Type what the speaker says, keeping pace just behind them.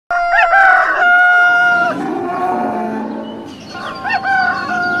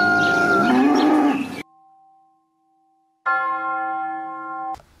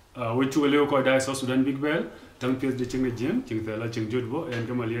which will call die South Sudan Big Bell, Tang Piers the Ching Jim, Ching Thela Ching Judbo, and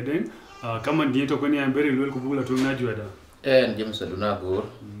Kamalia Den. Come and Dito Kony and very well Kubula to Najuada. And James Adunagur.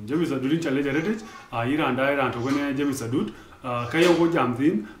 James Adudin Challenge Heritage, Ira and Ira and Togone James Adud, Kayo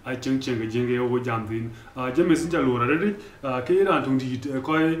Jamthin, I Ching Jingy over Jamthin, James Jalura Heritage, Kaira and Tundi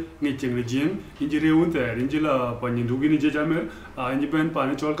Koi, Niching the Jim, Injury Winter, Ingila Panindugini Jamer, Independent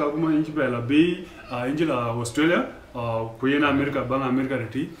Panichol Kakuma, Injibella Bay, Ingila Australia, Queen America, Bang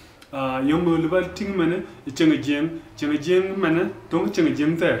America. Young Liver Ting Mane, Ching Mane, don't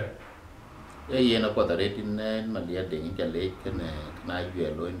Ching there. A na ko tare tin Malia de in Lake and Knife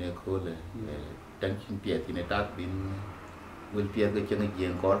Yellow in a cool Dunkin Piet in a dark bin will Piet the Ching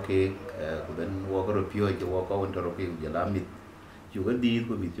Jim cork cake, then walk or pure to walk out into Rocky Yalamit. You will deal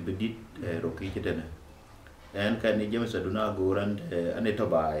with the bedit Rocky dinner. And can James Aduna go and a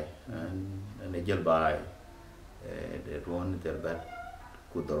tobai and a gel by that one there that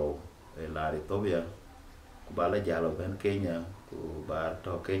could draw a Larry Tobia, Kubala Jallo and Kenya. Ba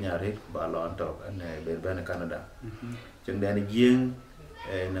to Kenya rit ba lon to an ben Canada chừng đen giếng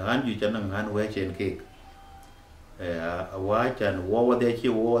ngan ju chân ngan we chen ke wa chan wo de chi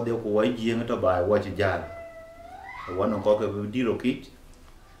wo de ko wa giếng to ba wa chi jar wa no ko ke di ro kit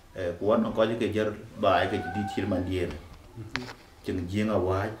ko wa no ko ke jar ba ke di chi man dien chừng giếng a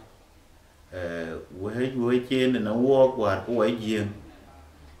wa we chen na wo kwa ko wa giếng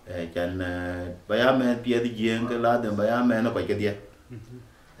chan baya men pia di gieng ke la den baya men ko ke dia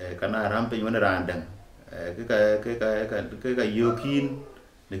kana ram pe yon randang cái yokin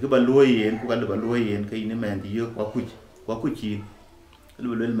ne ke ba luoi yen ku ka ba luoi yen ke ni men di yo kwa ku chi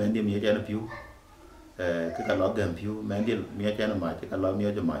lu lu men di mi ja na piu ke ka lo gam piu men di mi ja na ma ke ka lo mi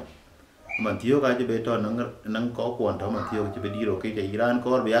ja ma man tiyo ka je be to nang ko kwon to man tiyo je be di ro ke je Iran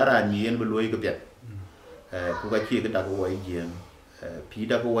ko be ara ni yen ba luoi ke pet ku ka chi ke ta ko wai gieng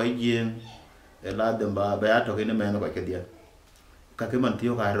Pida ko wai gieng la dem ba to ke ne men ko ke dia ka ke man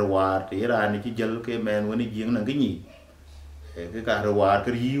tiyo ka rawar te ra ni chi jel ke men woni gieng nang ke ni ke ka rawar ke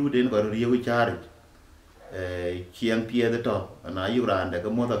riu den ko riu char chiang pia de to na yu ran de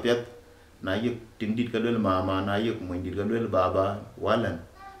ko mo ta pet na yu ting dit ka le mama na yu mo dit ka le baba walan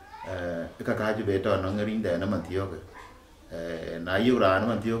ka ju be to nang ring de na man tiyo ke na yu ran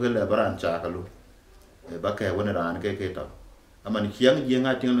man tiyo ke le baran cha ka lu ba ke woni ran ke to aman chiang gieng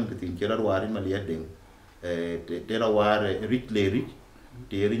a ting nang tin ke rawar in Malia ding te rawar rich le rich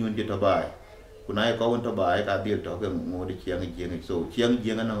te ri ngun je to bai kunai ko won to bai ka bil to ke mo de chiang gieng so chiang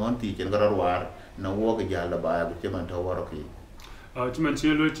gieng na ngon ti chen rawar na wo ke ja la bai bu che man to waro ki chuman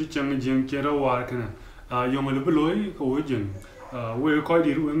che lo chi chiang gieng ke rawar kana yong le bloi ko jing we ko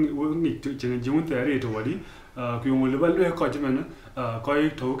di ru ni chiang gieng te re to wadi ku yong le ba le ko chuman ko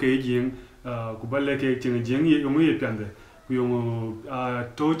to ke gieng ku ba le ke chiang gieng ye yong ye pyan de yung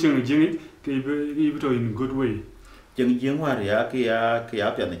to chừng giếng cái in good way chừng giếng hoa ya cái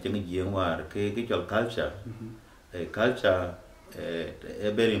áp nhận chừng giếng hoa cái cho culture culture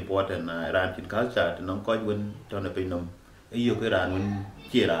very important na ran chin culture thì nó có win cho nó bên nông yêu cái ran win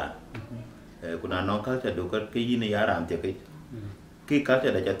chia ran kuna nó culture được cái gì này ran thì cái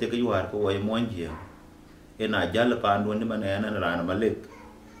culture để cho cái hoa có way muốn giếng cái na jal pan luôn mà này nó ran mà lek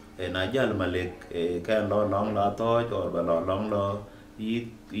na jal malek ka lo long la to cho ba lo long lo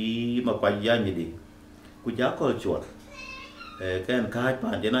i ma kwa ya ni di ku ja ko chuột kan ka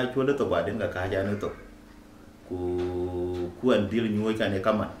pa je na chuột to ba den ka ja no to ku an dil nyoy ka ne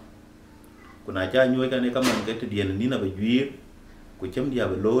kama ku na ja nyoy ka ne kama ke te dien ni na ba yir ku chem dia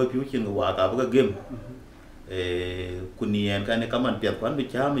ba lo piu chin wa ka ba gem ku nien ka ne kama pet kwan bi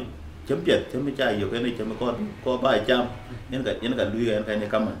cha mi chấm piet chấm cha yo ke ne chấm ko ba cham yen ka lui ka ne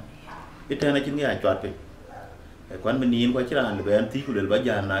kama cái thế này chính cái chọt vậy, quán bên nhìn qua chỉ là để bên tí của để bây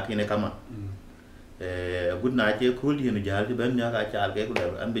giờ là cái này cắm à, good night chứ cool thì nó giờ thì bên nhà cái chả cái của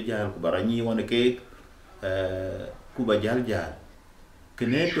để anh bây giờ của bà nhi quan cái của bà giờ cái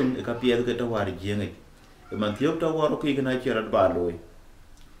này trong cái bia cái tàu hoa đi giang ấy, mà thiếu tàu hoa cái này chỉ là bà lôi,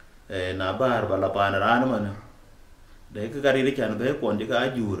 na bà là bà ra nó mà, để cái gari đấy chẳng bé còn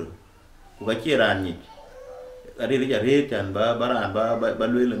cái dừa, của cái chia ra nhỉ, gari đấy chả hết chẳng bà ran bà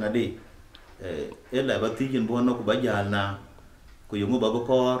lôi là ngay đi. Là bác tí trên buôn nó cũng bây giờ là của dùng một bác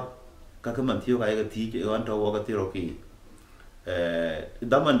con các cái mình thiếu cái tí chỉ còn trâu cái tí rồi kì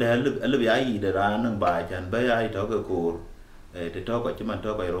đó mình để lúc ấy gì để ra nâng bài chẳng bây ai cho cái cổ để cho cái chứ mình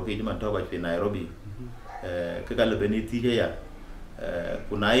cho cái rồi kì chứ mình cho cái phía này rồi bị cái là bên tí chứ à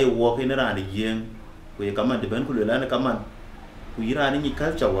của nãy walk cái nó ra đi giang của cái mình thì bên của lưỡi lá nó cái mình của ra nó như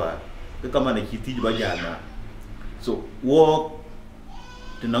cái chầu à cái mình này chỉ tí bây giờ là so walk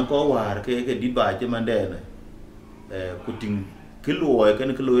thì nó có hòa cái đi bài cho mình đây này kuting cái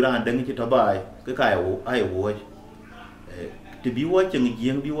lùi ra đừng chỉ thọ bài cái ai uo thì bị uo chừng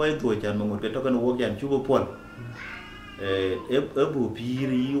giếng bị uo tuổi chăn mà một cái đó cái uo chăn chú bố phun bù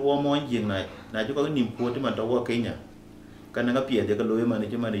piri uo món giếng này chú có cái niềm vui thì mà tao uo Kenya cái năng cái cái lối mà này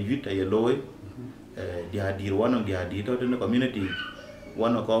chứ mà này duy tại lối dia di one of dia to the community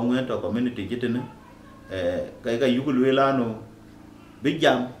one of comment to community chứ tên cái yu lối la no bị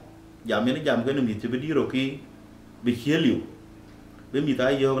jam nó jam cái nó bị đi rồi khi bị chia liu bên bị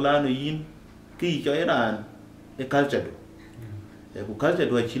tai yo la no yin ki cho Iran cái culture cái culture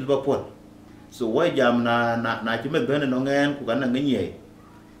đôi silver pot so why jam na chứ mình bên nó nghe của cái năng cái nhẹ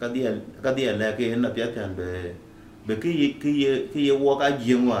cái dia là cái nó biết rằng về cái wo cái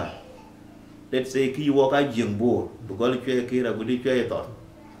giếng mà let's say cái wo cái giếng bùa tụi con chơi cái là cái chơi to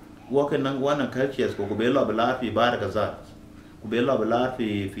wo cái năng quan năng culture của bên lo bela phi bar cái gì của bên lo bela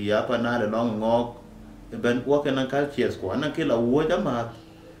phi apa na là long ngọc bên wo cái năng culture của năng cái là wo chấm mà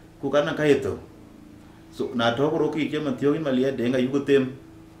của cái năng cái itu so na thọ có cái chứ mình thiếu cái mà liệt để ngay cái tem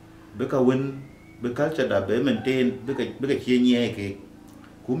với cái win với culture đã với maintain với cái chia nhẹ cái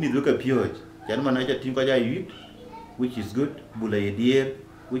cũngมีvới cái pure cho nên mà nói cho team có giải quyết which is good bulai dear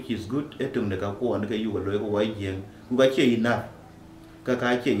which is good etung de ka ko an ka yu lo ko wai jeng ku ga che enough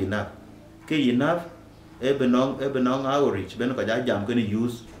ka che enough ke enough benong outreach ben ka jam ko ni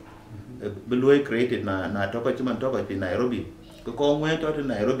use be lo created na to ka chuman to ka pi Nairobi ko ngwe to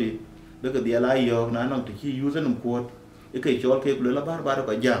Nairobi be ka dia la yo na nong ti use num ko e ke chol ke lo la bar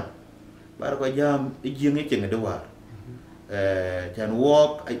ka jam e jeng e cheng de wa chan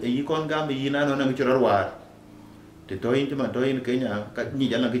walk ai kon gam yi na no na chura wa thì tôi Kenya cái như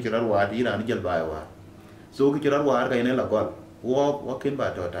vậy là cái chuyện đó thì là nó dần bài hòa số cái chuyện đó hòa cái này là còn walk kiến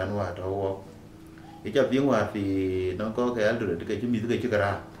bài trò tan hòa trò walk cái cho tiếng hòa thì nó có cái được cái chúng mình cái chuyện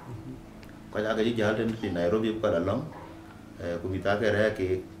ra có ra cái giờ trên thì Nairobi có là lắm cũng người ta cái ra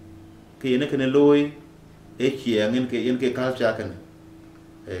cái này lôi cái chuyện cái culture cái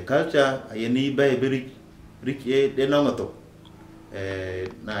culture ấy ni bay rich để nó mà tổ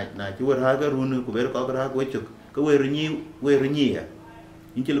na chú ra cái run của bé có cái ra cái chụp cái quê rừng à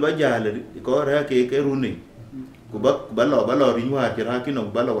những chỉ là bây giờ là có ra cái run này của bác lò rinh hoa chỉ ra cái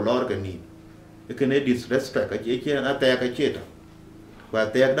nòng bác lò cái này cái này disrespect cái chế nó tè cái chết và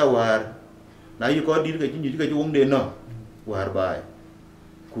tè đâu à nãy có đi cái uống đến nó hòa bài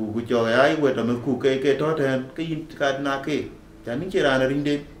cụ cho ai quê tầm cụ cái thót hen cái na cái chẳng những chỉ ra là rinh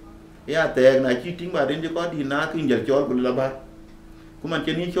đến ya tè này chỉ tính bà đến cho có đi na cái giờ cho của là ba cũng mà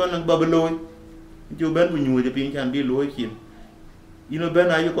trên những cho nó bờ lôi chú bên của nhồi thì pin chẳng đi lối chuyện, ino bên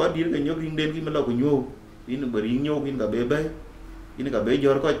ai có đi cái nhóc riêng đến khi mà lo của nhồi, ino beri nhồi in cả bé, ino cả bé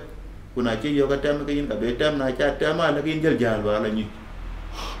giờ có, của nãy chơi giờ cái tem cái in cả bé tem nãy cha tem mà nó cái in dal vào là như,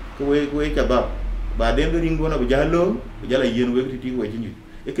 cái chả bà đến cái riêng của nó bây giờ lớn, bây giờ là yên với cái tí của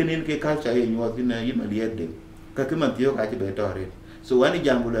chứ cái nên cái culture này nhồi thì này in mà liệt đến, cái mình thiếu cái bé to rồi, so anh đi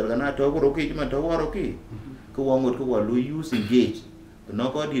jam của cái nào thấu có ok chứ mà thấu có ok, cái quan một cái quan lui use engage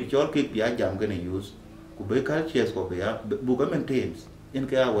nó có đi cho cái bia jam cái này use của bé culture của bé bu cái maintains in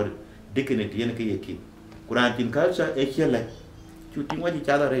cái our dignity in cái gì Quran tin culture ấy chia lại chú tin quá chỉ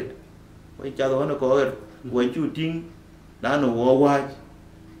cha rồi vậy cha đó nó có vậy chú tin đã nó worldwide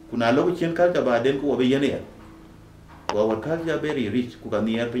kuna lúc chiến culture bà đến của bây giờ này our culture very rich của cái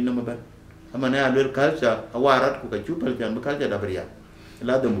niar pin nó mà ama na alwel culture awarat của cái chú pel kan culture da bria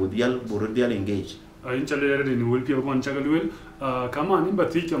la de mudial engage in chale de ni wul pio kon chagal wel kaman in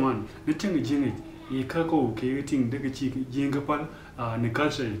bati kaman ni chang jingi e ka ko ke ting de chi jinga pal ni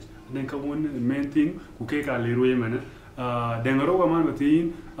culture den ka won main thing ku ke ka le roye mana den ro ka man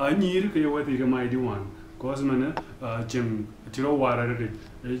bati nyir ke wati ga mai di wan ko mana chem tiro wara de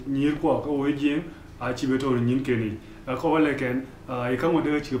nyir ko ka wo jing a chi beto ni ke ni ko wala ken e ka mo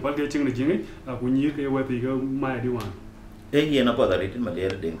de chi pal ke ching de jingi ku nyir ke wati ga mai di wan ye na pa da ritin ma le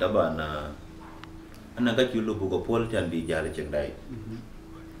den ta ba na anh cái chuyện lúc của Paul chẳng bị già là chuyện đấy,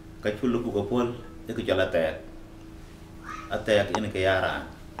 cái chuyện lúc của Paul cái chuyện là tẹt cái này ra,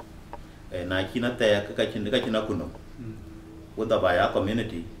 này khi nó tẹt cái chuyện nó kuno, của ta bài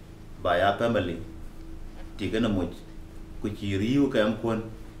community, bài family, thì cái nó một cái chỉ riu cái em quân,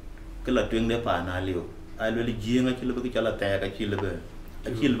 cái là chuyện để phản ai liu, ai luôn đi giang cái chuyện là tẹt cái chuyện là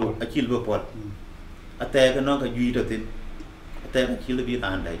Paul, cái nó cái duy đầu tiên, cái chuyện là bị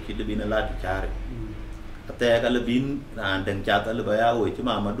tàn đấy, chuyện là bị nó la thì chảแต่ก็เลยบินดังจัดเลยไปเอาไว้ที่ม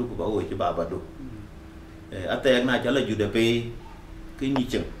าดูก็เอาไว้ที่บาบาดูแต่น่าจะเลยอยู่เดปีcái như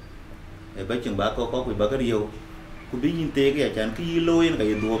chừng bây chừng bà có quỷ bà cái điều cũng biết nhìn tê cái chẳng cái lôi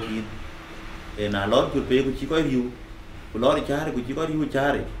cái đùa kia là lót quỷ bê cũng chỉ có điều cũng lót cái cũng chỉ có điều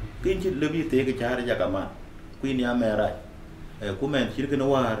cha đấy cái chuyện lấy biết tê cái cha đấy ra cả mà quỷ nhà mẹ rồi ku men chir ke no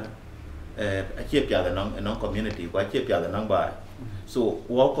war a che pya da non community kwa che pya da non ba so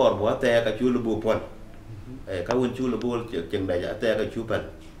wo kor bo te ka chu lu bu pon ka won chu lu bu cheng da ja te ka chu pan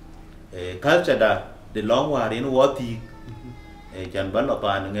culture da the long war in wo ti chan ban lo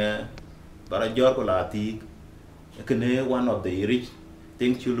pan nge bara jor ko la ti kene one of the rich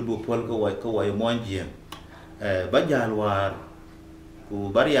thing chu lu bu pon ko wa mon jien ba jal war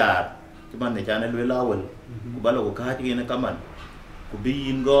ku bariar cuman ne chane lwe lawel ku balo ku ka ti ne kaman ku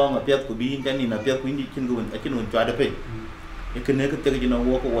bin go ma pet ku bin kan ni na pet ku indi chin gun achin un chwa de pe e kene ke te jina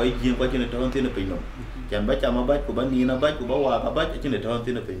wo ko wai jien ko chin ton tin pe no chan ba cha ma ba ku ba ni na ba ku ba wa ka ba chin ton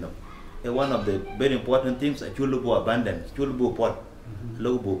tin pe no e one of the very important things a chulu bo abundance chulu bo pot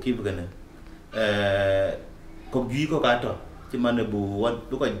lo bo ki bu ne ko gi ko ka to chi man bu wa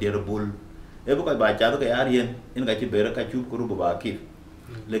du ko der bul e bu ko ba cha to ka arien in ga chi bere ka chu ku ru ba ki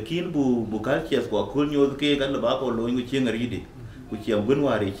lekin bu culture ko kul nyo ke kan ba ko lo ngu chieng ri di ku chieng gun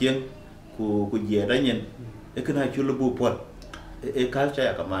wa ri chieng ku je da nyen e kana chulu bu pot e culture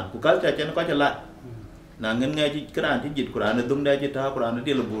ya kaman ku culture chen ko cha la na ngen nge chi kran ti jit kuran dung da chi ta kuran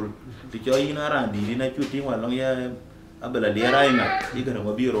ti lo bul ti cho yin aran di na chu ti wa long ya abela de rai na i kana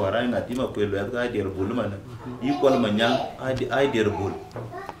ma bi ro rai na ti ma ko lo ga de bul ma na i ko ma nyang ai de bul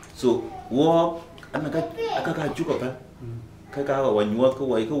so wo anaka aka chu ko pa ka wa nyuot ko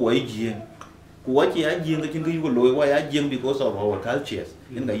wai jien ku wa chi a jien ga chin ga yu lo wa ya jien because of our cultures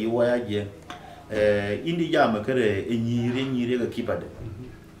in ga yu wa ya jien indi jam ka re nyire ga kipade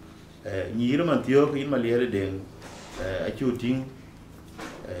nyire man tiyo ko in ma lere den a chu ting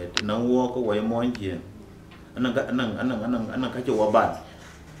na wo ko wa mo jien anan ka chu wa ban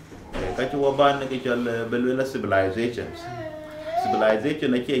ka chu wa ban ke chal belwela civilizations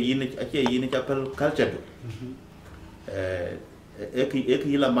ake yin cha culture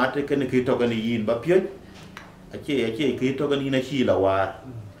eki la mate ken ki to kan yin ba pye ake ki to kan yin chi la war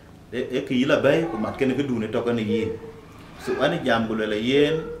eki la bay ko mat ken ke du ne to kan yin so ani jam bu le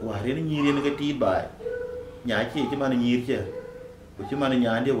yen war ni nyiri ne ke ti ba nya chi man nyir che ko chi man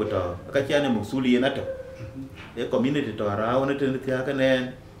nya de wo to ka cha ne musuli na to e community to ra wona te ne ka ne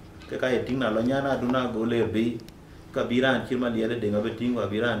ka ting na lo nya na du na go le bi ka biran chi man le de ga beting wa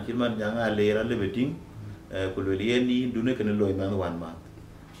biran chi man nya nga le ra le beting ku lo yen ni du ne ken lo man wan ma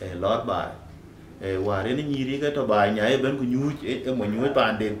lot ba war ni nyiri ka to ba nya e ben ku nyu e mo nyu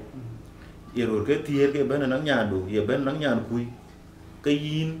pa den ye ro ke tier ke ben nang nya du ye ben nang nya ku cái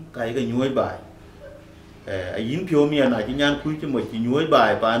yin cái nhuôi bài yin phiêu miền này chỉ nhan quý cho một chỉ nhuôi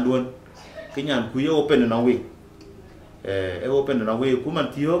bài và ăn luôn cái nhàn quý open nó week open nó week cũng mình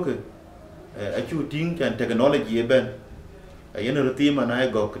thiếu cái chú tiếng cái technology bên yin rồi team mà này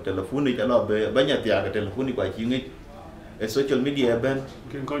gọi cái telephone đi cho nó về bây giờ thì cái telephone đi qua chi ngay social media bên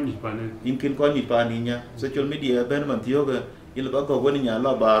kinh con nhịp bàn in kinh con nhịp bàn nha social media bên mình thiếu cái yin là có cái nhà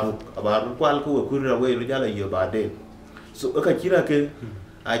là bà rụt qua cái ra về rồi ra là nhiều bà đêm so cái chỉ là cái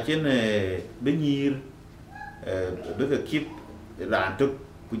trên bên nhiều bên cái keep làm được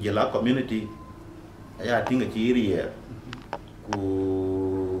của giờ là community ai tiếng cái chỉ riêng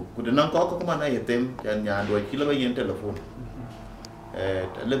của nó có cái này tem nhà đôi chỉ là bây giờ telephone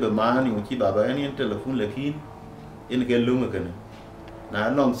lấy bề má thì chỉ bảo anh em telephone là khi in cái lung cái này na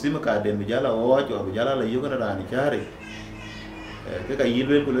nong sim cả đèn bây giờ là ô cho bây giờ là yêu cái đàn này chả cái gì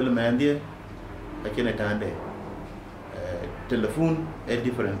luôn của lên mà đi cái trên này tan đấy telephone is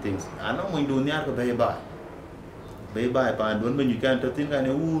different things ano mo dunia ko bye bye pa don ba ñu kan tatin kan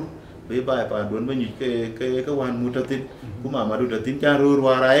bye bye pa don ba ñu ke wan mu tatin kuma ma du tatin cha ro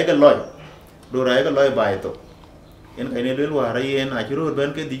wara e ka loy do ra e ka loy bai to en kai ne do wara e na chi ro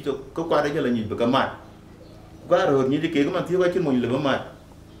ben ke di ko kwa de la ñu ba ka mat kwa ro ñu di ke ko man ti wa chi mo le ba mat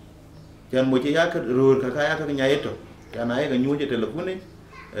chan mo chi ya ka ro ka ya ka nya e to ya na e ka ñu je telephone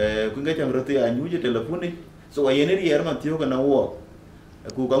ku nga chang ro ti a ñu je telephone so ay ne rier man tiyo kana wo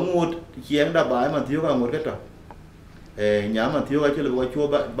ku ka ngut chieng da bai man tiyo ka ngut ka to nya man tiyo ka chile ko chuo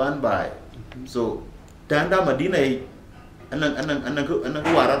ban bai so tanda madina anan ku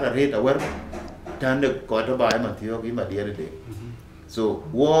wara ta reta wer tanda ko ta bai man tiyo ki ma dia de so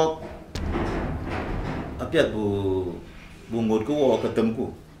wo apiat bu ngut ku wo ka tem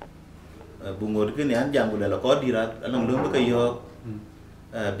ku bu ngut ke ne an jang ku la ko dira anan lo ka yo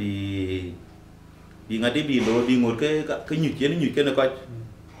bi ngati bi lo bi ngot cái nhụt cái nó coi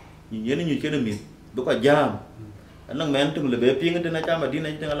nhụt cái nó mịt bữa coi jam anh men tung le be ping cái nó cha mà đi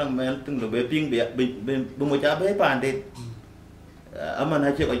này cho anh men tung le be ping be một cha be pan đi aman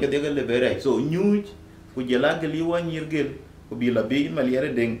hay chơi cái le be rồi so nhụt ku jela cái liwa nyir gel ku bi la bi ma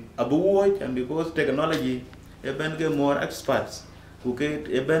liere ding abu wo and because technology e ben ke more experts ku ke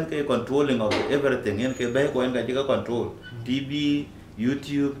ben ke controlling of everything en ke be ko en ga jiga control TV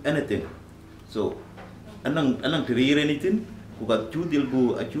YouTube anything so anang tirire ni tin ku ga chu dil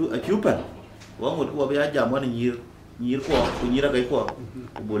bu a chu pan wa ngot ko ba jam wan nyir ko ku nyira ga ko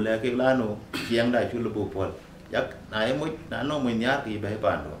ku bu le ke la no kiang da chu lu bu pol yak na e mo na no mo nyar ki be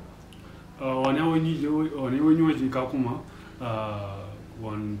pan do wane wonyi ji ka kuma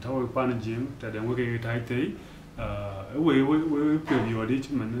won tawo pan jim ta da ngoke tai tai we period it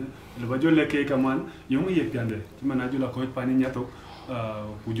man le ba jolle ke kaman yung ye piande man na jula ko pan nyato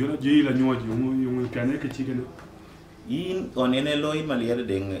ku jola ji la nyoji yung piande ke chigena in on ene loy maliere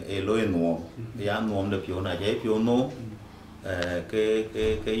deng e loy no ya no de pio na je pio no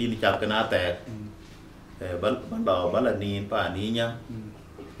ke in chap kana te ban la ni pa ni nya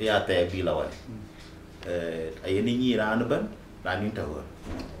ya te bi la wa ai ni ni ra no ban la ni ta wa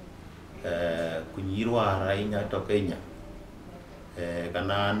ku ni ro ara nya to ke nya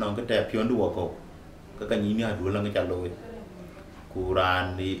kana no ke te pio ndu ko ka ni mi adu la nga loy ku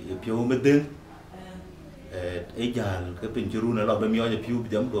ran ni pio me deng jal ke pinjuru na lo be mio je piu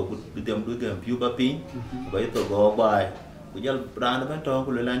dem do piu ba pin ba to go bai ku jal ran ban to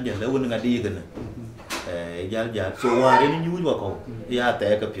ku le lan je le won nga di gan jal so wa re ni nyu wa ko ya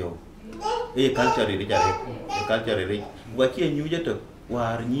te ka piu culture ri jare culture ri wa chi nyu je to wa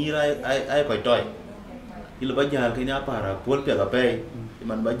ni ra ai ko toy il ba jal ke nya para pol pe ga pe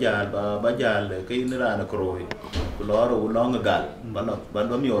man ba jal ke ni ra na kroi ku lo ro lo nga gal ban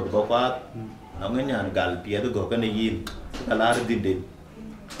mio ba kwa nó nghe nhà gal pia đó có cái này yin cái lá din din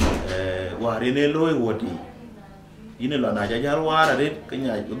wari ne lôi woti ine lo na ja wara đấy cái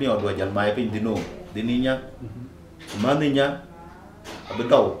nhà có mèo đuổi jal mai pin dino dininya maninya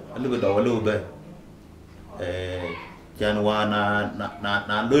abdau alu be jan wa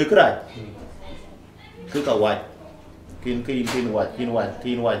na lôi cái cứ cả wat kin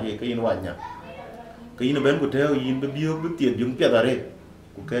wat gì kin wat nya cái nó bên của theo yin be bio be tiền dùng pia da đấy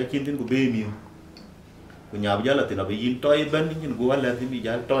của cái chín tin của bê miêu của nhà bây giờ là thì nó bị in toy bên nhưng của anh là thì bị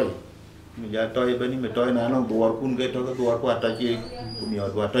giá toy bên nhưng mà toy nó đuổi kun cái toy đuổi qua tay chi của miêu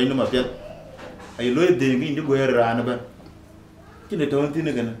đuổi toy nó mà biết ai lôi tiền cái những người ra nó bên chứ này thôi tin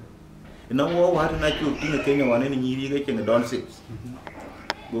cái này nó quá thì nay chụp tin cái nhà này nhìn cái chuyện don six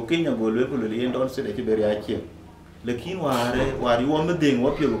của cái nhà của lưới don six để cho bé ra chiều lekin wari wa me ding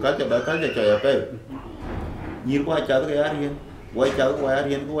wa pio ka cha ba ka cha ya pe nhìn qua cha cái arian quay cháu quay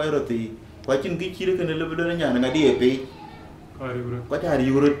arian quay rồi thì quay chân cái chi đó cái này là bên nhà này đi ép quay cha đi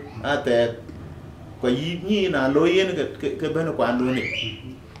rồi te quay như là lôi yên cái bên nó quan luôn này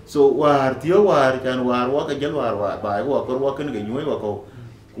so war thiếu war chan war wa cái jal war bài wa có cái nhúi wa ko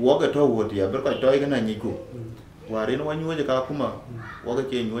wa cái thau wa thì bên quay chơi cái này nhị cụ war đến wa nhúi cho cả kuma wa cái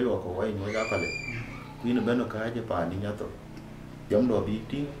chơi nhúi wa ko wa nhúi cả phải quý nó bên nó cái cho bà đi nhá to giống đồ bí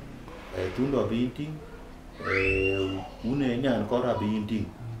tín tún đồ bí tín une nhà có ra bin ting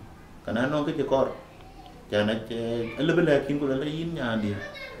kana no ke ko jana che le bele kin ko le yin nya di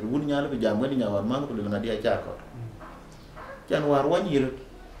un nya le jam ngani nya war man ko le ngadi cha ko jan war wa nyir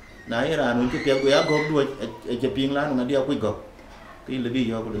na ira no ke pe go ya go do che ping la ngadi ku go ki le bi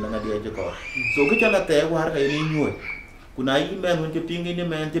yo ko le ngadi cha ko so ke chala te war ka ni nyu kuna yi men un che ping ni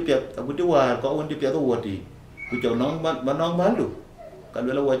men che pe ku ti war ko un ti pe ko woti ku cho nong ban nong ban du ka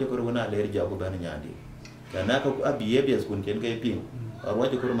le wa che ko na le ja ko ban nya di karena aku behaviors kun chen kai ping arwa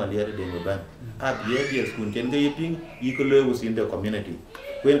je kur malia de ban behaviors kun chen kai ping ikole within the community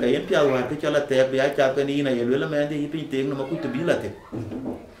kwen ka yen pia war ke chala te be a cha ka ni na yelo la men de ping teng no ma ku te bi la te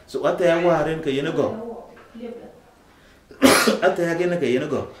so ate a waren ka yen go ate a gen ka yen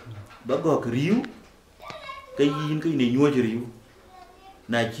go ba go kriu ka yin ka ni nyo je riu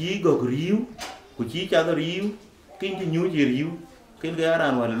na chi go kriu ku chi cha do riu kin ti nyu je riu kin ga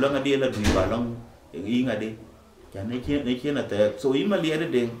ran wa lo nga de la du ba long ý ngay đi chả này kia là thế số ý mà lia đấy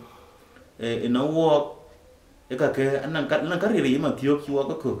đừng nó work cái cái anh năng cắt gì mà thiếu chua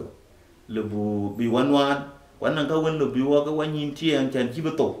có cửa là bù bị quan năng cao hơn là bị work cái quan nhìn chiang chẳng chi bớt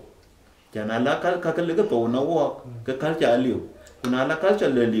tổ chả là cái lấy cái tổ nó work cái cá chả liều còn là cá chả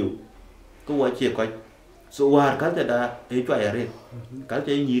liều cái quả chè coi số war cá chả đã ấy cho ai cá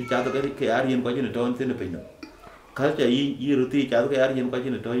chả nhìn chả tôi cái arian coi như là tròn thế là bình thường cá chả y roti chả tôi cái arian coi như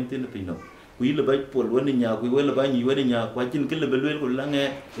là tròn thế là bình thường quý là bấy phụ luôn đi nhà quý là bấy nhiều đi nhà quá trình cái là bấy luôn của lăng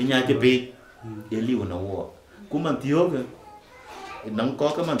nghe nhà chụp bì để liu nó wo cũng mang thiếu kìa nóng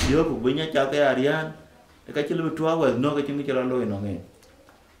có cái mang thiếu của với nhà cháu cái arian cái chỉ là chua vậy nó cái chỉ là lôi nó nghe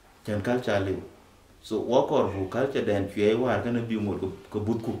chẳng cá trả liu so wo còn vụ cá trả đèn chuối hoa cái nó biểu một cái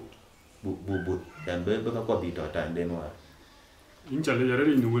bút cục bút chẳng bấy các con bị tỏi tàn đến hoa in chale jare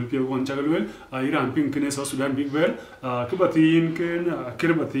in will pio kon chagalwel Iran ping kene South Sudan Big Bear ke batin ken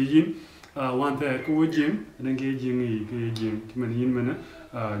kir batin wan ta ko jing nange jing ke jing kimen yin mena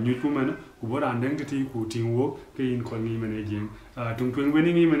nyut ku mena ku bora ndeng ti ku tingwo ke in kon ni mena jing tung tung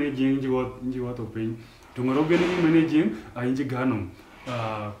weni ni mena jing jiwa to pin tung ro geni ni mena jing in ji ganum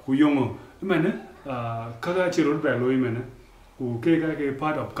ku yongo mena kaga chirol ba loy mena ku ke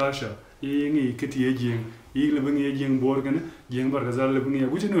part of culture ngi kiti jing le ngi jing bor gana jing bar gazal le ngi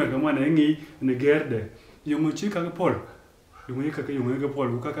guchi no ka mana ngi ne gerde yongo chi ka pol yongo ka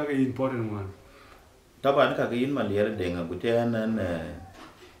pol ka important one taban ka in malier denga guten nan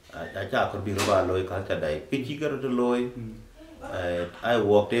a cha ko bi ba loy ka ka dai ki chi gar to loy ai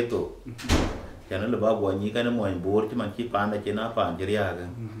walk te to kana le ba bo ni kana mo bor ti man chi pan da chi na pan ji ya ga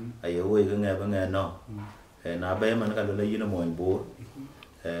ai yo we ga nge ba nge no na be man ka le yin mo bor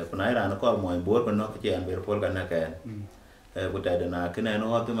kunai ra nó có mọi bố bên nó cái chuyện về phôi cái này cái bữa trái đợt nào cái này nó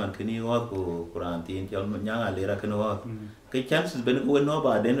hot cái mình cái này hot của Quran tin cho mình nhang lại ra cái nó hot cái chances bên cái nó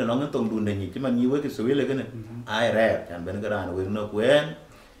bà đến là nó tung đun này chứ mà nhiều với cái suy là cái này ai ra chẳng bên cái ra nó nó quen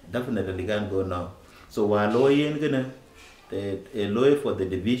definitely can go now so while lawyer cái này the lawyer for the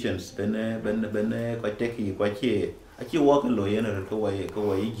divisions bên coi techy coi chi chỉ work cái lawyer này cái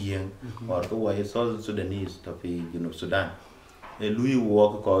way giang hoặc cái way South Sudanese tapi you know Sudan lui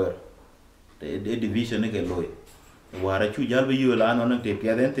walk ko the division ke loy wara chu jal be yula no nang te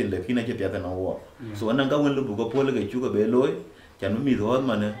pia den tin le kina che pia den no so nang ka wen lu bu ko pol ke chu ko be loy chan mi ro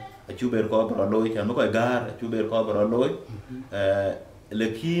man a chu ber ko bro loy chan ko gar chu ber ko bro loy le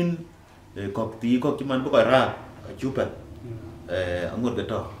kin ko ti ko ki man bu ko ra chu pa angot ke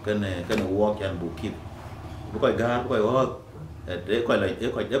to ken walk chan bu kip bu ko gar bu ko ho de ko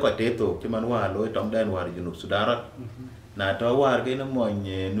la ko te to ki man wa loy tong den war junub sudan na to war cái nó mọi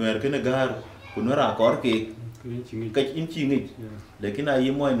nuer cái nó gar của nó ra có cái in chi nghịch để cái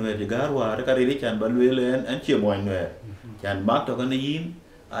này mọi nuer thì gar war cái đi chan ban lên anh chia mọi nuer chan bác cho cái này in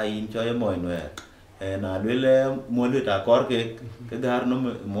ai in cho mọi nuer na lên mua lưỡi ta có cái gar nó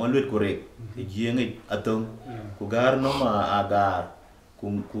mua lưỡi của rệt thì giếng nghịch atung của gar nó mà agar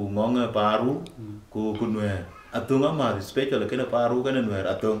của ngon paru của nuer atung mà special cái nó paru cái nuer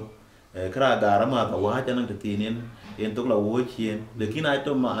atung cái agar mà tao hóa cho nó tự tin hiện tức là vô chiên để khi này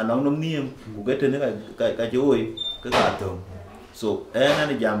tôi mà nó nông niêm của cái trên cái chuối cái cả tường so anh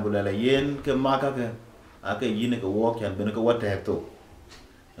này giảm vừa là yên cái má cái gì này cái walk chẳng bên cái what đẹp tụ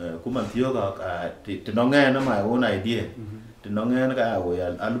cũng mình thiếu cả thì nó nghe nó mày ô này đi thì nó nghe nó cái rồi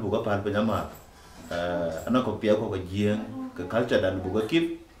anh bù cái pan bên nhà mà nó có béo có cái giếng cái culture đàn bù cái kíp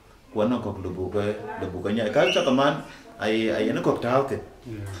của nó có bù cái nhà culture cái man ai nó có tháo thì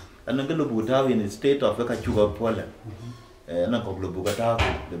anh cái lubu tao in state of cái chuột pole anh có lubu cái tao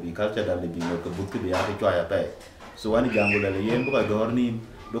để bị culture đã bị một cái bút cái bị áp cho ai vậy so anh giang vừa là yên bữa cái gor nim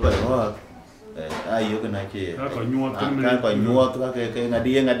bữa cái gor ai yêu cái này chứ cái coi nhua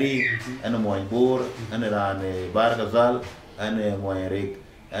cái ngadi anh mồi bur anh là này bar gazal anh mồi rik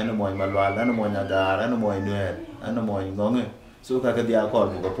anh mồi malwal anh mồi nagar anh mồi nuer anh mồi ngong so cái dia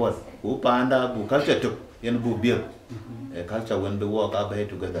còn một cái pot cú panda cú culture chụp yên cú biếc culture when the work up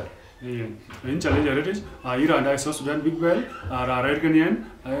together in chale jare Iran da South Sudan Big Bear ra red ganyan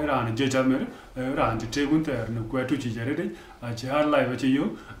Iran je jamer Iran te tegun ter no kwatu chi jare de che har lai ba che yo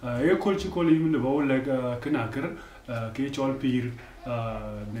kol chi kol yim le ba wala kana kar ke chol pir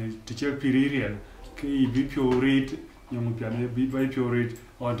ne te che piririel ke bi piorit nyom piane bi bai piorit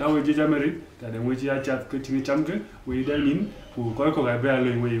on ta we je jamer ta de we chi a chat ke chi cham ke we da nin ku ko ga ba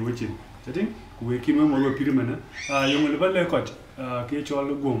le we chin chatin we kin mo lo pir mana yom le ba le ko ke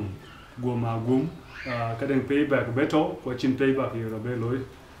chol gom cái đằng payback better quá trình payback thì là bé lối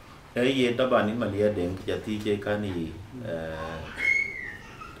ấy vậy ta bạn mà lia đèn cái gì chơi cái này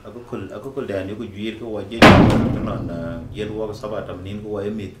aku kul đèn như cái duyệt cái quả chơi cái nón duyệt quả cái saba tầm nín cái quả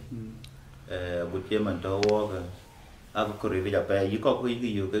emit bút chơi mình tao quả aku kul cái giờ bé, có cái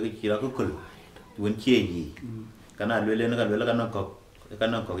gì cái gì đó aku kul muốn chơi gì cái nào luyện lên cái nó có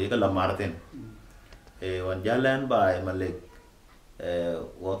cái làm Martinวันjalan bài mà lịch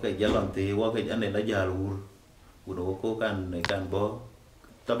cái jalan thì cái anh này là jalur udah ko kan bo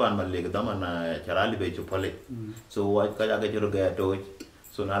taban mà lịch đó mà cara lebih cepat lịch so cái jero gato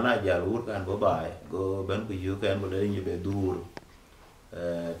so nala jalur kan bo bài go ben ku yu kan bo le ni be dur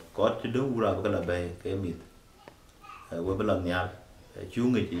có chứ đúng ra cái là bài cái mít wo be làm nhal chú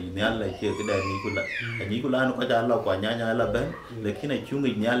người chỉ nhal là chưa cái đèn ní ku la nó có cha lo quả nhanya là ben le khi này chú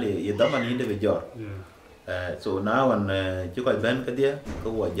người nhal là đó mà ní để be jor so now and chứ coi bên cái dia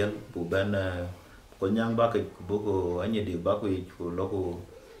có quả dân phụ bên có nhang ba cái bố của anh đi ba cái của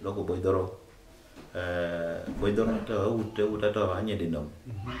lo của bồi đoro Koi dong to uta to anye dinom.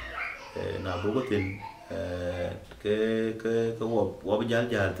 Na bugo tin ke wo bijal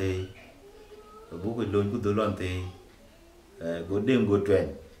jal te bugo lon ku dolon te go dem go twen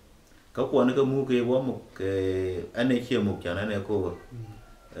ka ko ne ka mu ke wo mu ke ane che mu kan ane ko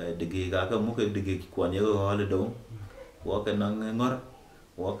digi ga ka mu ke digi ko ne go hale do wo ka nang ngor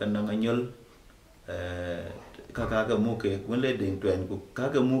wo ka nang anyol ka mu ke wen le ding twen ku ka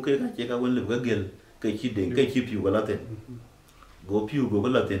mu ke ka che ka wen le ga gel ke chi ding ke chi piu ga la ten go piu go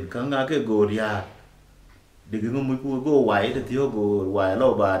la ten ka nga ke go ria digi mu ku go wai te tio go wai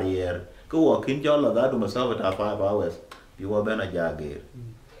lo barrier ko wo kin cho la da du ma sa ta 5 hours bi wo bena jagir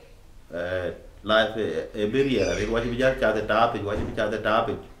life e barrier ri wa chi ja cha ta ta wa chi cha ta ta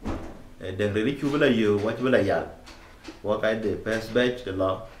deng ri chu bla yu wa chi bla ya wa kai de first batch de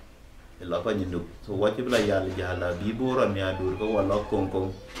la pa ni nu so wa chi bla ya ja la bi bo ran ya dur ko wa lo kong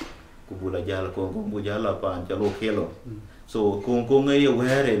ku bu la ja la kong bu ja la pan cha lo kelo so kong ngai yo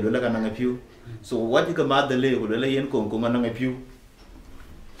here lo la ka na piu so wa chi ka ma de le ko le yen kong na ngai piu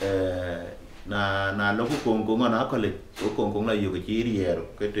na lo ku kong na ko le ko kong la yu ke chi rier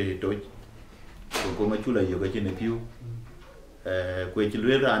ke te to kong ma chu la yu ke chi ne piu ko chi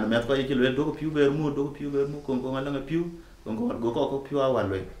le ran me ko chi le do ko piu ber mu kong la ngai piu kong go ko piu a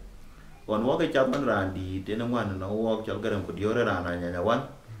wan le còn wo cái chap an ran di te na wan na wo chal garam ko diore ran nya wan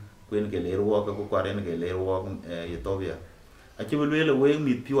kuen ke le wo ko ko re ke le wo Ethiopia a chi le le we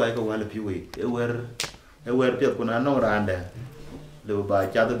mit piu ai ko wala piu e wer pet ko na no ran de le ba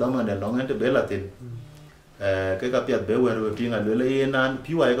cha da ma de long te be la tin ke ka pet be wer we pinga le na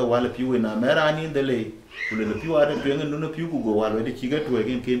piu ai ko wala piu na me ran ni de le ku le piu are pe ngen no piu ku go wala de chi ga to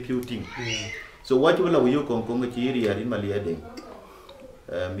ken piu ting so what you will you con chi ri ari ma le de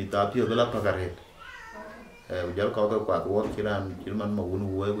mi ta piu la pagaret ujal ko kwa wo kiran kilman ma wonu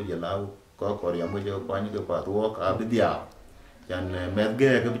wo ku jala ko ya mo je kwa ni ko kwa wo ka bi dia chan medge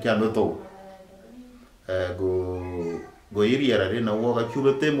ke chan to go iri ara na wo ka chu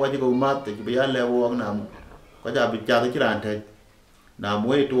te mo je ko mat te bi ya le wo na ko ja bi cha te kiran te na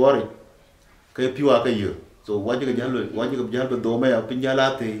mo e to ri ke piu a ke yo so wo je ke jalo do me a pin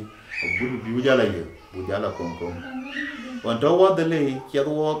jala te bu bi jala yo bu jala kon on to wo de le ke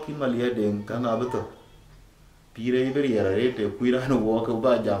wo ki ma le de ka na beto pire beri era rete kuirano wo ko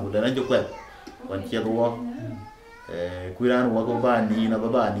ba jangu dana jo kwet on che wo kuirano wo ko ba ni na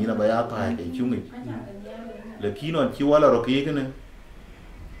ba ya pa ke chungi le kino chi wala ro ki kene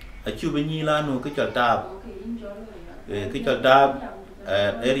a chu be ni la no ke cha ta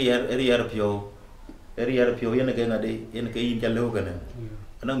erier pio yene ke ngade yene ke yin cha lo kana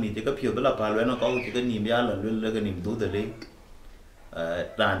ana mi te ka pio bela pa lo no ko ke ni ya la le ke ni du de le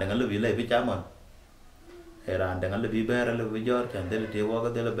ran de ngale vi le bi cha mon Eran dengan lebih bayar lebih jor kan dari dewa ke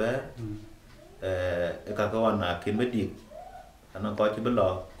dari bayar kakak na kin bedik anak kau coba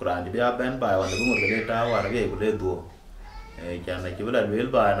lo Quran dia ben bayar walaupun murke dia tahu orang dia boleh dua jangan coba lah duel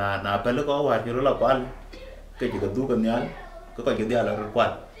bayar na perlu kau war kira lah kual ke juga tu kan nyal ke kau jadi ala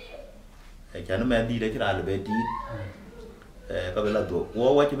kual jangan main di dia cira lebih di kau bela dua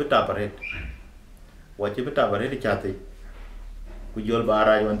wajib bertaparet dicatat kujual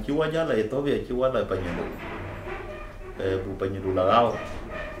barang yang ciwa jala itu biar ciwa lah penyedu bu penyedu lagau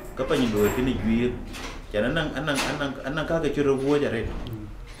ke penyedu ini juir jangan anang kagak curu gua jare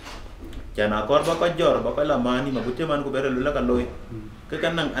jangan akor bakal jor bakal lama ni mah bute man ku bere lula kaloi ke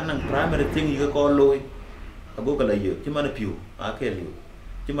kan anang primary thing ke koloi abu kala yo cuma na piu akeli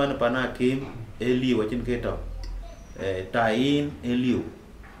cuma na panakim eli wacin keto tain eliu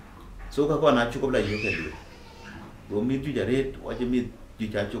so ka ko na cukup lah yo keli Bumi tu jadi wajib mi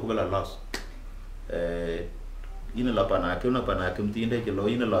dicacu ke bala las. Ini lah panakim tinda jelo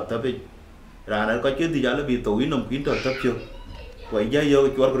ini lah tapi rana kau ciri jalan bi tahu ini mungkin tak tapi wajah yo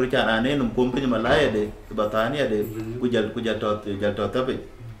keluar kerja ane numpun punya malaya deh sebatani ada kujal tapi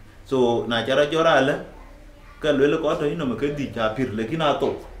so na cara jora lah kalau lo kau tahu ini mungkin dicapir lagi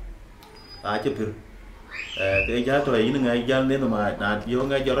nato aja pir kerja tu ini ngai jalan ni nama na yo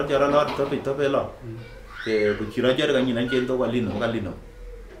ngai jora lot tapi lo ke kuchira jar ganyi nan kento kalino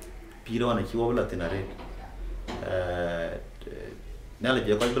piro na chiwo bla tenare nala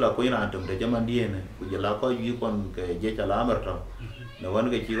je ko bla ko ina antum de jaman diene ku jela ko yi kon ke je chala amarto na wan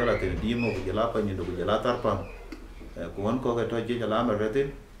ke chiwo la ten dimo ku jela pa ni do ku jela tarpam ku wan ko ke to je chala amarete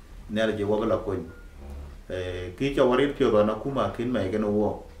nala je wo bla ko ki cha warit pio na kuma kin mai ke no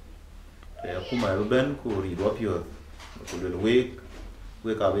wo kuma ben ku ri do pio ku le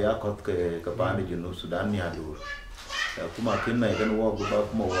we ka ya kot ke pani junu Sudan ni adur kuma kin mai kan wo ku ba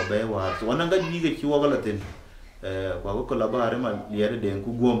kuma wo be wa so nan ga ji ke chi wo ga latin kwa ko la bare ma liere den ku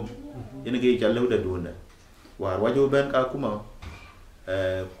gom ene ge chalu da dunda war wajo ben ka kuma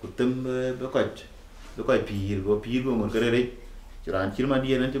kutem be ko pir go mon kare chiran chirma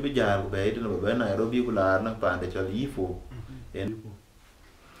di ene be jar be ite no be Nairobi ku la na pa de chal ifo en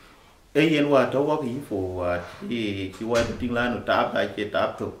yen wa to wa ifo wa ti wa ting la no tap ta che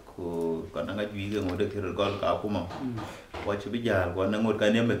tap to ko na ga ji ge ngode kir gol ka kuma wa chi be jar ko na ngot ka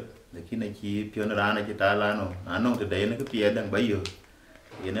ne me lakini chi pion ra na chi ta la no anong te de ne ke pie dang ba yo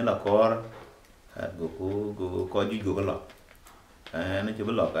ene la kor go ko ju go lo ne chi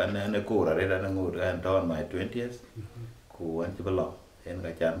lo ka ne ko ra re na ngot ka on my 20th ku an chi lo en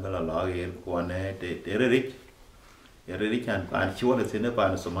ga chan ba lo ge ko ne te re ri chan pan chi wa se ne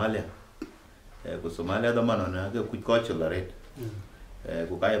pan Somalia ku Somalia da mano na ke ku ko chi la re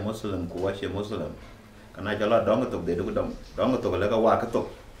ku ka Muslim ku wa che Muslim kana cha la dong to de du dong to la ka wa ka to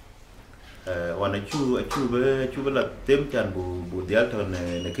wana chu la tem chan bu dial to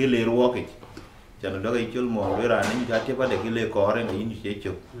ne ke le ro ke chan do ga chul mo ve ra ni ja te pa de ke le ko re ni che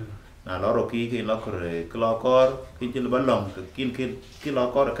chu na lo ro ki lo kre lo kor ki chil ba long ki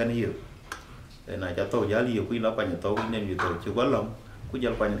lo kor ka ni yu na ja to ja li ku lo pa ni to ne ni to chu ba long ku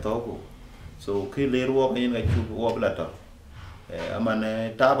jal pa ni to ku so ki le ro ke ni chu wo bla to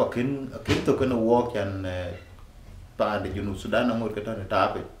amane ta ba kin to ke no wo chan pa de Junub Sudan ngor ke to ta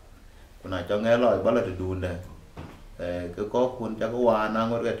pe kuna cho nghe lời bao là từ đùn này cái có cuốn cho cái hoa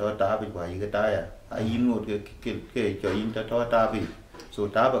năng cái thọ ta bị quậy cái tai à ai in một cái cho in cho ta bị số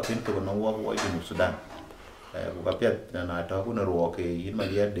ta và khiến tụi nó qua qua Junub Sudan của các biết là thọ cũng là ruột cái in mà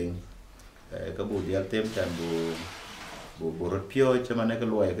đi đến cái bộ đi thêm chẳng bộ rất phiêu cho mà cái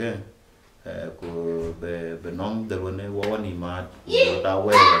loại cái của về nông từ bên này qua ni mà ta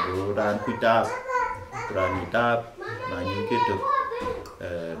quay rồi ra quy ta ra ni ta là những cái thực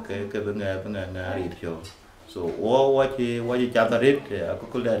cái bên nga rít cho so wa chi chata rít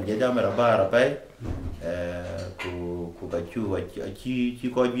ko le ja mera bara pe ku ka chu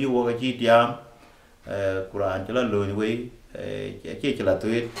chi ko bi wo ka chi tiam Quran cho la lo ni we che la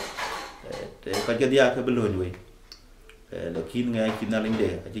tuit ka je dia ka lo ni we lakin nga chi na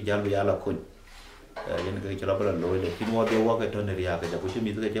linde chi jal ya la kun yen ka chi la ba lo lakin wa de wa ka to ne ria ka ja ku chi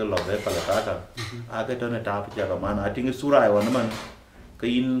mi ka che lo be pa la ta a ka to ne ta pa ka man a ting sura wa na man cái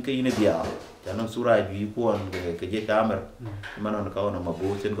in dia cho nó sura duy cuốn cái dây camera mà nó có nó mà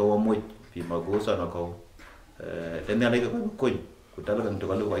bố trên có mũi vì mà bố sao nó có thế nên đây cái coin của ta là gần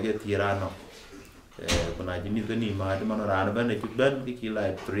tôi có cái tira nó còn này chỉ cái này mà nó ra nó bên này chút đơn cái kia là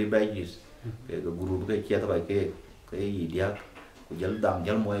 3 pages cái group cái chia tao cái gì dia của dân đam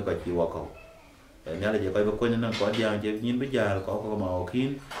dân môi cái chiều cầu nên là giờ coi cái coin nó có dia chỉ nhìn bây giờ là có màu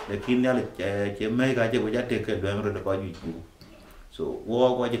kín để kín nên là chỉ mấy cái chỉ có giá trị cái đoạn rồi nó có gì so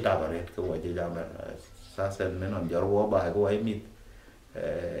wo ko ji tabare ko wa ji jamer sa sen men on jar wo ba ko ay mit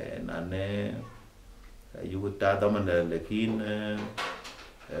nane yu ta da man lekin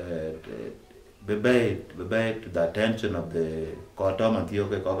be to the attention of the court man tiyo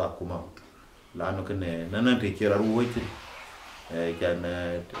ke ko ga kuma la no kene nanan ti kira wo ti kan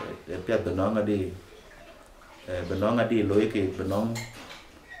pe benong adi loy ke benong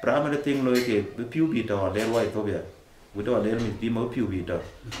primary thing loy ke be piu bi to le wa to bia we do le mi ti mo piu bi to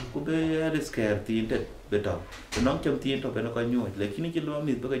ku be ada scare ti te be to benong chom ti to be no ko nyu le kini chi lo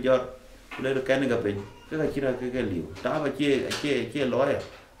mi be ka jor le ka ne ga pe ka kira ke liu ta ba che lo ya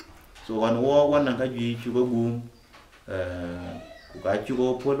so wan wo wan nan ka ji chu go gum ku ka chu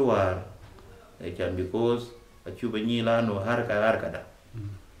go polwar can because a chu be ni la no har ka da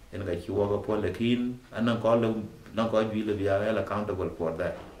en ga chu go pol lekin anan ko le nan ko ji le bia la accountable for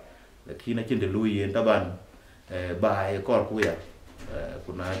that lekin a chin de lui en taban bài con của ya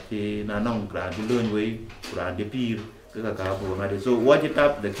kuna chi na nong kran di lön we kran di pir ka ka bo na de so wa ji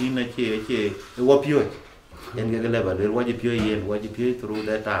tap lekin na che wa pio en ga le ba le wa ji pio yen wa ji pio through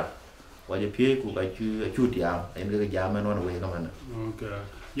that tap wa ji pio ku ka chu tiam en ga ja ma non we ka man okay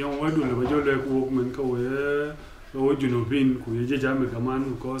yang wa du le ba jo le ku men ka we o ju no pin ku ye ja me ka man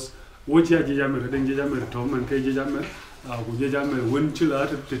because wo chi ja me ka den ja me to man ke ja me ku ja me won chi la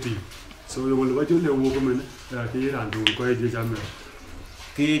te ti so yo le ba jo le wo ko men cái đàn tù quay dây chăm này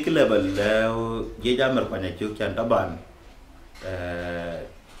cái level dây chăm mà quan trọng chân các bạn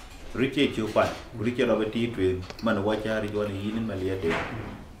riche chịu quan riche là cái chuyện mà nó qua cha đi cho nên in mà liệt đấy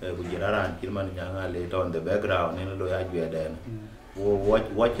bây giờ ra anh chỉ mà nhà ngang lấy on the background nên nó ai về đây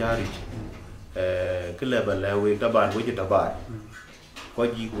qua cha đi cái level là we các bạn với các bạn có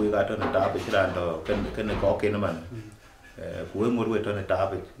gì we cả cho nó ta bị cái đàn đó cái này có cái nó mà cuối một we cho nó ta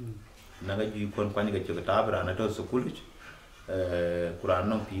bị naga ji kon kwani ga chiga tabra na to sukuli Quran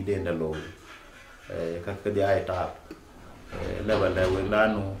non pi de ndalo ka dia ai tap level level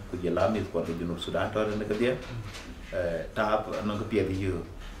lanu kujela mis kwa junub Sudan to ne ka dia tap no ka pia di yo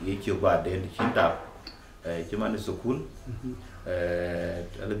ye chi ba den chin tap chi man school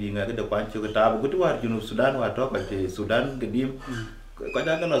ala bi nga da kwan chi ka tap ku war junub Sudan wa to ka Sudan gedim ko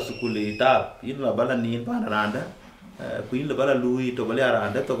da ka school tap in la bala ni pa randa ku in la bala lui to bala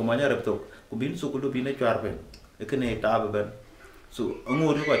randa to ko manya rep to ku bin school bi ne chwar pen e ka ne tap ben so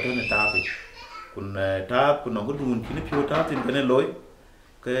ngori ko to ne tap kun tap kun no dun kini pio tap tin kene loy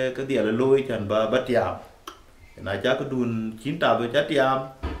ke dia le loy chan ba tiam na ja ko dun kin tap ba tiam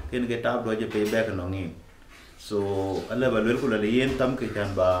ken ke tap do je pe back no ngi so ala ba lel kula le yen tam ke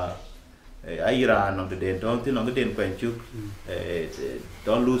chan ba aira no de don tin no den kwen chu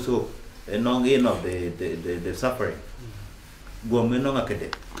don't lose hope no end of the suffering gom no ngakede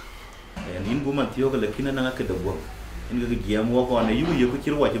in bu man tio ke le kina na ngakede gom in ga giam wo ko ne yu ku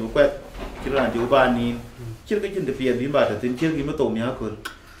chir wa je bu kwet chir ran ju ba ni chir ga chin de pia bi ba ta tin chir gi ma to mi ha ko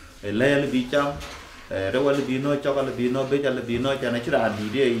le le bi cham re wa le bi no cho ka le bi no be cha le bi no cha na chir an di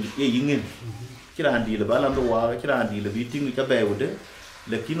de ye yin ngin chir an di le ba lam do wa chir an di le bi ting cha be wo de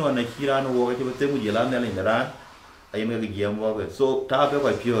le kino na chir an wo cha te mu je la ne le ran ai me ga giam wo ko so ta be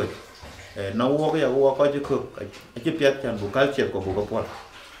ko pio na wo ga wo ko ji ko a chi pia chan bu kal che ko bu ko po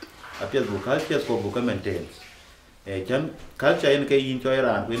a pia bu kal che ko bu ka maintain chan culture in cái in cho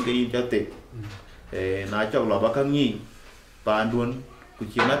Iran quên cái in cho tịch na chọc lò bác khang nhi bàn luôn của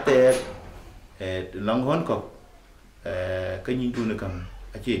chiếc nát tè lòng hòn cọc cái nhìn tu này cầm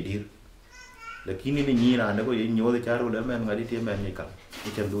chế đi là khi này nhi là nó có gì nhớ thì cha rồi đấy men ngay đi tiêm men như cầm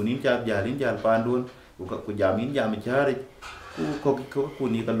thì chăm tu nín cha già nín cha bàn luôn của già nín già mình cha đấy có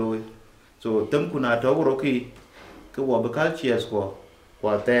ní cả lôi rồi tấm của na cháu có khi cái quả bác culture của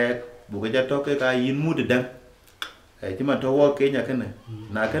quả tè buộc cái cha cho cái in mua được đăng chứ mà thua Kenya cái này,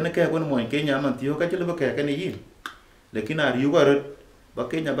 na cái này cái con mồi Kenya mà thiếu cái chứ là cái này gì, lekin là riu cái rồi, bắc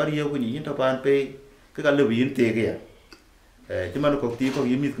Kenya bari riu cái gì thằng pan pe, cái lưỡi yên tê kìa, chứ mà nó có tí có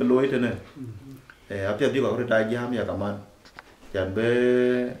yên mít cái lối thế này, áp dụng đi vào cái đại giam ya kaman, chẳng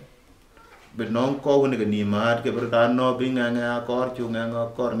be nong có cái niệm mà cái bữa đó nó bị ngang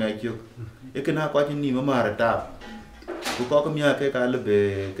cor ngay chưa, cái nào có chuyện niệm mà ra tap, có cái mía cái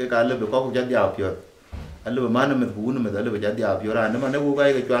lưỡi có cái giặt dạo phiền allo mana me bu me allo ja dia biora ne mana bu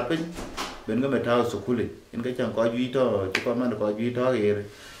kai ga chwat pin ben ga me tao sukuli in ga chang ko ji to chi ko man ko ji to ge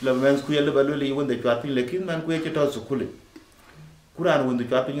lo men ku yelo balu li won de chwat pin lekin man ku chi to sukuli kuran won de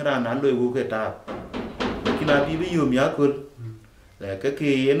chwat pin ran an lo bu ke ta lekin a bi yum ya kun le ka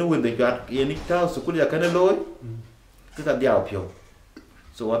ki yen won de chwat yen ni tao sukuli ya kana loy ka ga dia pyo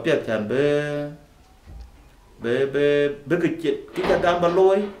so wa pet chan be ke ga gam ba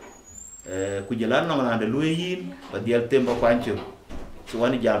loy kujalan nong na de luyin ba dial tempo kwancho so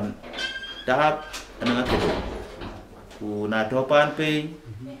wani jam tap ananga ke ku na to pan pe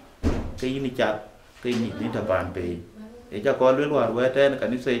ke ni chat ke ni ta pan pe e cha ko luen war we ten ka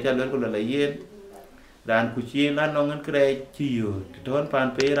ni se cha luen ko la yen dan ku chi lan nong an kre chi yo ton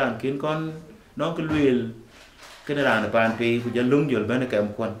pan pe ran kin kon nong ke luil ke ran pan pe ku ja lung yol ban ka am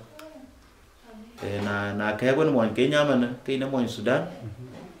kon na ke kon mon ke nya man ke na mon Sudan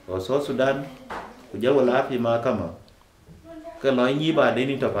ở South Sudan, của giáo là thì mà cầm cái loại nhí bà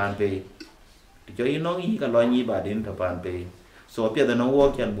đến tập bàn về, thì cho nó nghĩ cái loại nhí bà đến tập bàn về, số bây giờ nó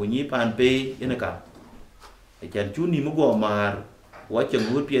vô chẳng buổi nhí bàn về, thế này cả, chẳng chú ni mua gạo mà, what chẳng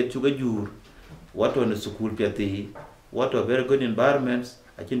good bây chú cái dừa, what on the school bây thì, what a very good environments,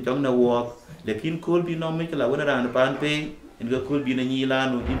 chẳng trong nó work, lekin cool bi nó mấy cái là vấn đề là bàn về, in cái cool bi nó nhí là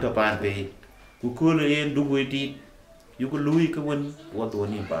nó in tập bàn về, của cool in đúng vậy thì you could lui cái vấn what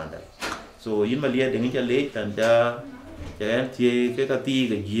one in banda so in Malaysia dengan cha lek dan cha tie cái ti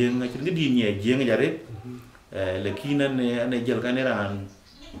cái gieng cái đi nhẹ gieng cái đấy lekin anh jel cái này ran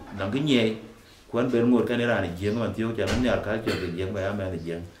nang cái nhẹ quan bên ngồi cái này ran gieng mà tiêu cha nó nhar cái chuyện cái gieng bài mà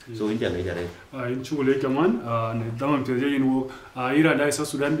gieng so in cha lek đấy in chu lek kaman ne tamam te yin wo ira dai South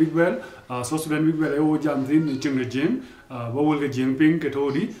Sudan Big Bell South Sudan Big Bell wo jam tin ni ching gieng ba wol cái gieng ping cái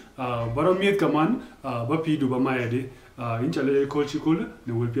thodi baram miet kaman ba pi du ba mai de in chale kol chikul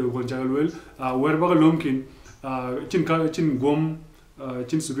ne wol pia kon chagal wel wer ba lomkin chin gom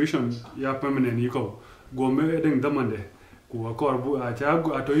chin situation ya permanent yiko gom edeng damande ku kor bu cha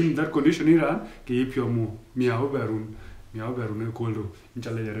to in that condition iran ke pio mu miao berun ne koldo in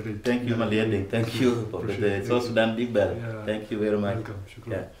chale yare thank you Malaysia thank you for the South Sudan Big Bell thank you very much welcome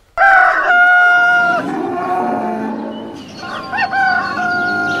shukran yeah.